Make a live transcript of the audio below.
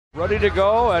Ready to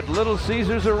go at Little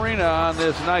Caesars Arena on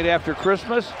this night after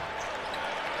Christmas.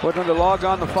 Putting the log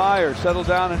on the fire. Settle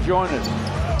down and join us.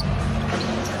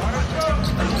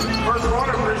 First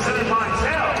quarter presented by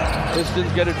Tel.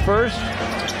 Pistons get it first.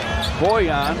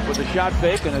 Boyan with a shot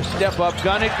fake and a step-up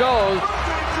gun. It goes.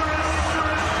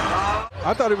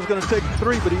 I thought he was going to take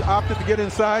 3, but he opted to get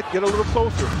inside, get a little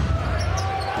closer.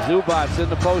 Zubac's in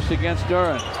the post against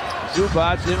Duran.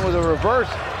 Zubac's in with a reverse.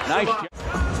 Nice job.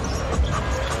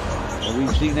 Well,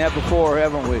 we've seen that before,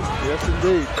 haven't we? Yes,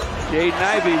 indeed. Jaden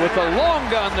Ivey with the long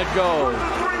gun that goes.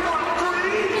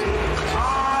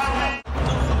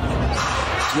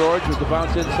 George with the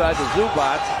bounce inside to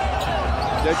Zubac.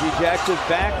 Reggie Jackson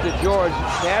back to George.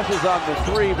 Passes on the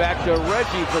 3, back to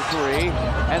Reggie for 3.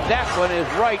 And that one is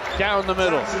right down the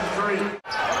middle.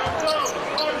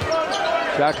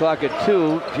 Shot clock at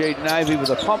 2. Jaden Ivey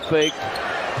with a pump fake.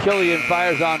 Killian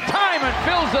fires on time and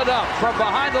fills it up from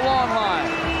behind the long line.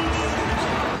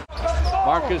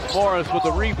 Marcus Morris with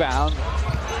the rebound.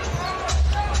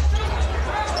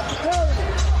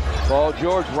 Paul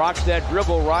George rocks that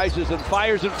dribble, rises and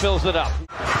fires and fills it up.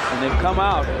 And they've come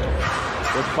out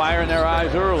with fire in their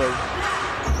eyes early.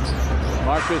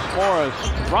 Marcus Morris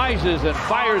rises and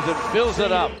fires and fills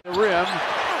it up. The rim.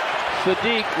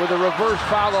 Sadiq with a reverse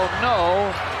follow,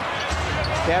 no.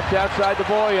 Tapped outside to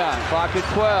Boyan. Clock at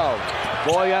 12.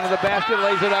 Boyan to the basket,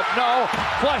 lays it up, no.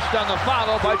 Flushed on the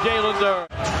follow by Jalen Duran.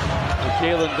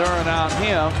 Jalen Duran on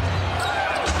him.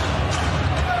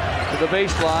 To the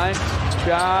baseline.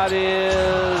 Shot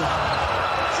is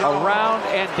around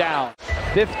and down.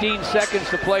 15 seconds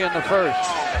to play in the first.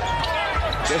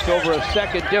 Just over a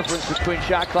second difference between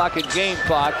shot clock and game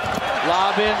clock.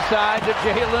 Lob inside to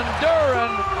Jalen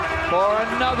Duran for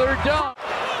another dunk.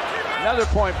 Another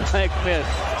point blank miss.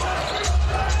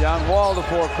 Down wall to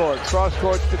forecourt. Cross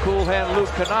courts to cool hand Luke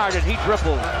Kennard, and he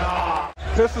triples.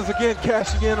 Pistons again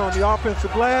cashing in on the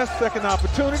offensive glass. Second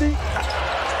opportunity.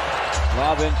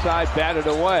 Lob inside, batted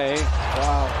away.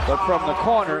 Wow. But from the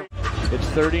corner, it's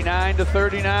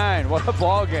 39-39. What a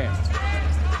ball game.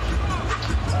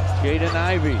 Jaden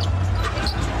Ivey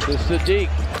to Sadiq.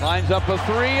 Lines up a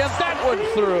 3, and that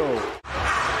one's through.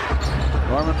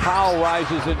 Norman Powell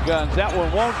rises and guns. That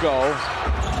one won't go.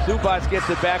 Zubac gets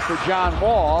it back for John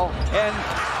Wall, and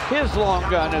his long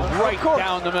gun is right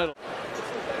down the middle.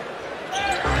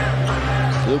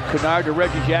 Luke Kennard to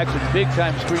Reggie Jackson. Big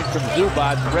time screen from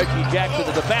Zubac. Reggie Jackson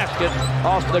to the basket.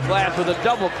 Off the glass with a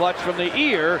double clutch from the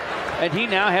ear. And he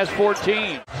now has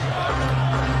 14.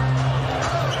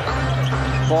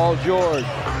 Paul George.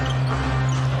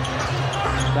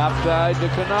 Top side to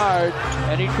Kennard.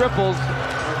 And he triples.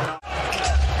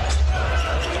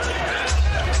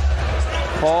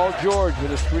 Paul George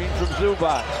with a screen from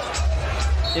Zubac.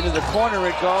 Into the corner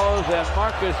it goes. And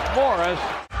Marcus Morris.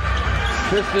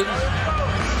 Pistons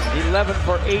 11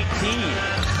 for 18.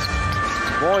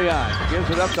 Boyan gives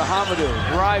it up to Hamidou,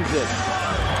 drives it,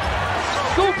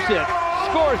 scoops it,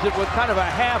 scores it with kind of a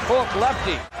half-hook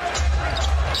lefty.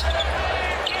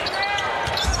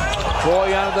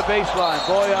 Boyan to the baseline.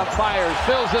 Boyan fires,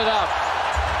 fills it up.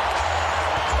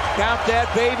 Count that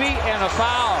baby, and a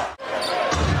foul.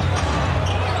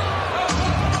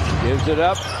 Gives it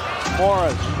up,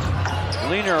 Morris.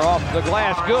 Leaner off the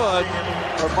glass, good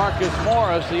for Marcus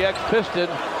Morris, the ex-Piston.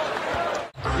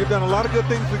 You've done a lot of good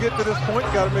things to get to this point.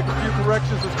 You got to make a few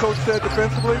corrections, as Coach said,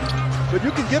 defensively. But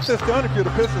you can get this done if you're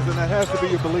the Pistons, and that has to be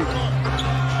your belief.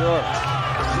 Sure.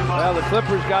 Well, the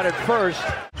Clippers got it first.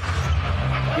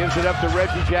 Gives it up to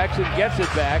Reggie Jackson, gets it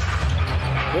back.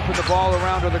 Whipping the ball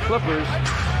around to the Clippers.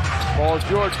 Paul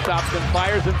George stops and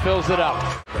fires and fills it up.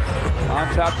 On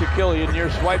top to Killian, near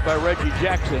swipe by Reggie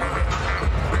Jackson.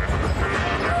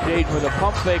 Jaden with a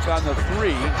pump fake on the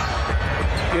 3.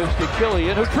 Gives to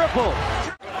Killian, who triples.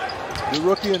 The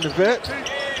rookie and the vet.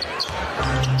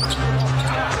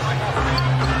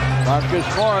 Marcus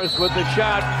Morris with the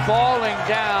shot, falling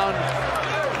down,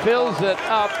 fills it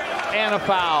up, and a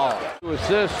foul. 2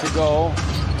 assists to go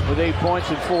with 8 points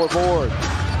and 4 boards.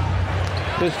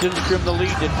 Pistons trim the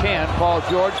lead to 10. Paul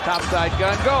George, topside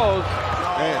gun, goes.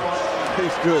 Man,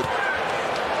 tastes good.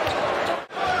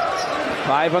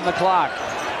 5 on the clock.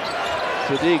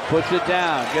 Sadiq puts it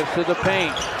down, gets to the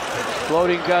paint.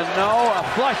 Floating gun, no. A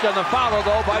flush on the follow,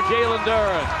 though, by Jalen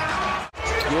Duran.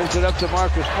 Gives it up to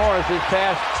Marcus Morris. His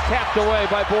pass tapped away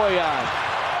by Boyan.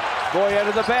 Boyan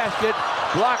to the basket.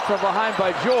 Blocked from behind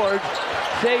by George.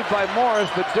 Saved by Morris,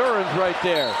 but Duran's right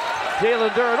there.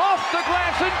 Jalen Duran off the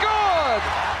glass and good!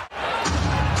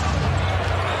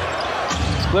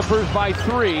 Clippers by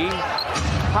 3.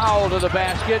 Powell to the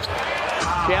basket.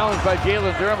 Challenged by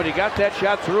Jalen Duran, but he got that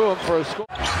shot through him for a score.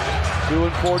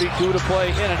 2:42 to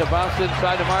play in it. A bounce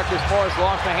inside to Marcus Morris.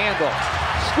 Lost the handle.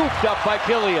 Scooped up by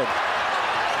Killian.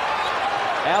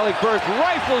 Alec Burks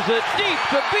rifles it deep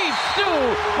to Beef Stew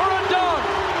for a dunk.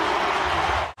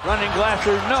 Running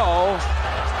Glasser, no.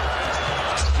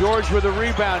 George with a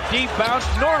rebound. Deep bounce.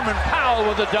 Norman Powell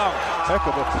with a dunk. Heck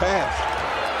of a pass.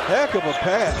 Heck of a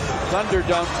pass. Thunder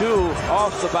dunk, too,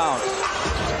 off the bounce.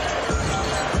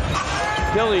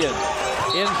 Killian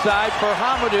inside for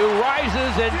Hamidou.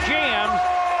 Rises and jams.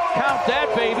 Count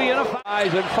that, baby. And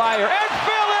eyes and fire. And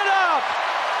fill it up!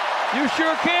 You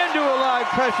sure can do a live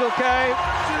special, K.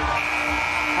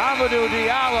 Hamidou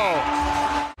Diallo.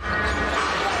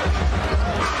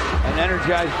 And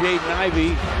energized Jaden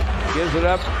Ivey gives it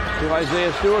up to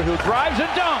Isaiah Stewart, who drives and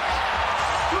dunks.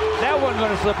 That wasn't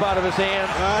going to slip out of his hands.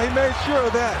 He made sure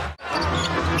of that.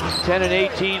 10 and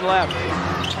 18 left.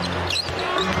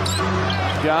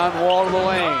 John Wall to the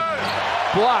lane.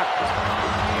 Blocked.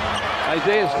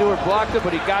 Isaiah Stewart blocked it,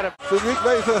 but he got it. Sadiq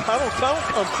Bey said, I don't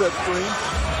come set screen.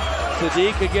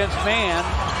 Sadiq against man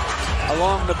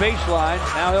along the baseline.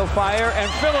 Now he'll fire and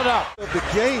fill it up. The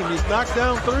game, he's knocked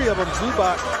down 3 of them.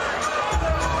 Zubac,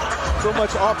 so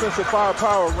much offensive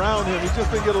firepower around him. He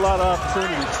just didn't get a lot of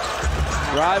opportunities.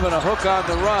 Drive and a hook on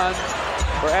the run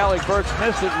for Alec Burks.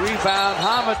 Missed it. Rebound,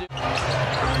 Hamidou.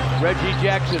 Reggie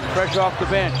Jackson, fresh off the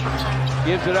bench.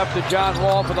 Gives it up to John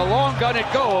Wall for the long gun.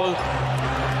 It goes.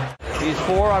 He's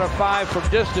 4 out of 5 from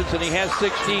distance, and he has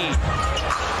 16.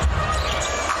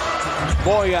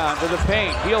 Boyan to the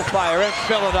paint. He'll fire and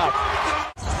fill it up.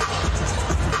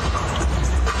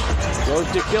 Goes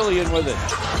to Killian with it.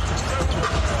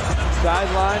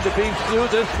 Sideline to Beef Stew.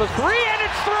 This for 3, and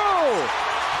it's through!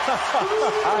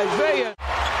 Isaiah.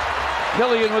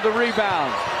 Killian with the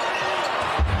rebound.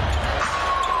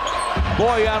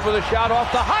 Boyan with a shot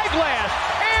off the high glass,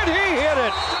 and he hit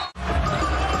it.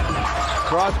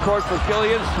 Cross court for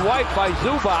Killian, swiped by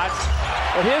Zubac,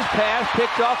 but his pass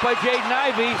picked off by Jaden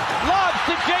Ivey. Lobs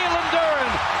to Jalen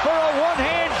Duren for a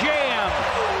one-hand jam.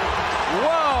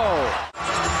 Whoa!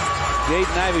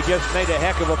 Jaden Ivey just made a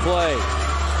heck of a play.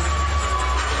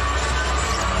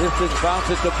 Pistons bounce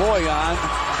it to Boyan.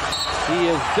 He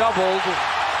is doubled.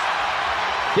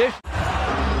 Dish.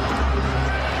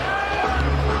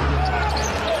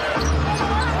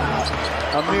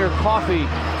 Amir Coffey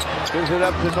gives it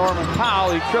up to Norman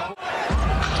Powell. He tripled.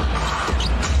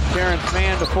 Terrence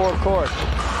Mann to forecourt.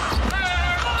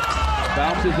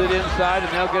 Bounces it inside,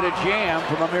 and they'll get a jam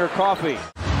from Amir Coffey.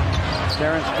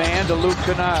 Terrence Mann to Luke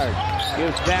Kennard.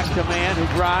 Gives back to Mann, who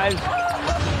drives.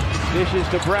 Dishes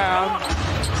to Brown.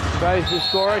 Tries to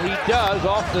score it. He does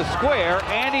off the square,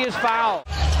 and he is fouled.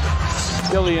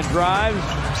 Killian drives.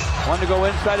 One to go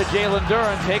inside of Jalen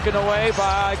Duren, taken away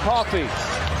by Coffey.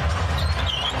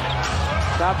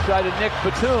 Top side of Nick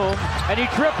Batum, and he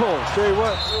triples. Tell you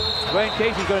what, Dwayne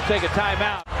Casey's going to take a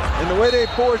timeout. and the way they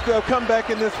forced their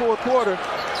comeback in this fourth quarter,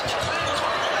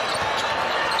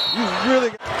 you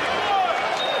really...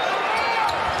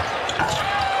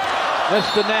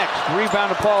 Missed the next. Rebound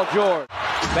to Paul George.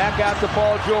 Back out to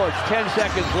Paul George. 10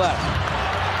 seconds left.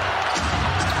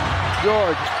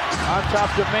 George on top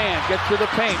to Mann. Gets to the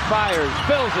paint. Fires.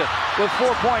 Fills it with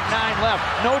 4.9 left.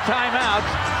 No timeouts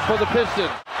for the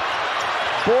Pistons.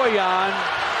 Boyan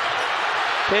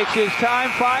takes his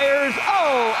time. Fires.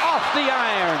 Oh, off the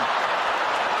iron.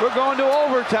 We're going to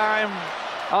overtime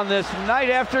on this night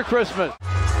after Christmas.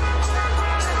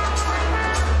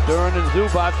 Duren and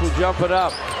Zubac will jump it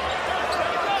up.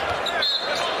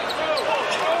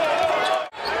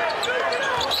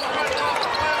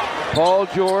 Paul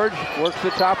George works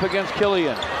the top against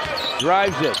Killian.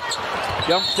 Drives it.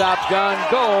 Jump stop gun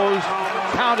goes.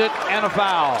 Count it and a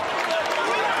foul.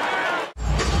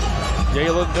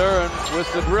 Jalen Duren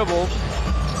with the dribble.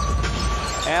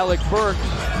 Alec Burks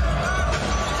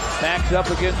backs up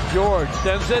against George.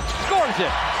 Sends it. Scores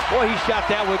it. Boy, he shot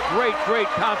that with great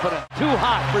confidence. Too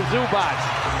hot for Zubac.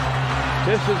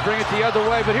 Pistons bring it the other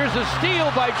way, but here's a steal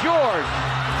by George.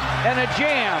 And a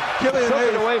jam. Killian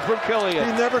took it away from Killian.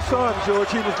 He never saw him,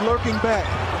 George. He was lurking back.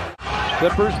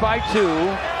 Clippers by 2.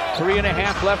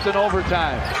 3.5 left in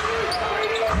overtime.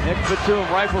 Nick Batum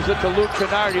rifles it to Luke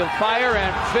Kennard. He'll fire and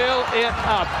fill it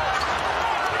up.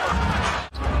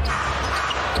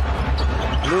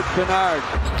 Luke Kennard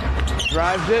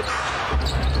drives it.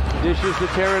 Dishes to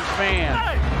Terrence Mann.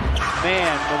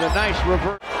 Mann with a nice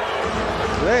reverse.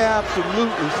 They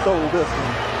absolutely stole this one.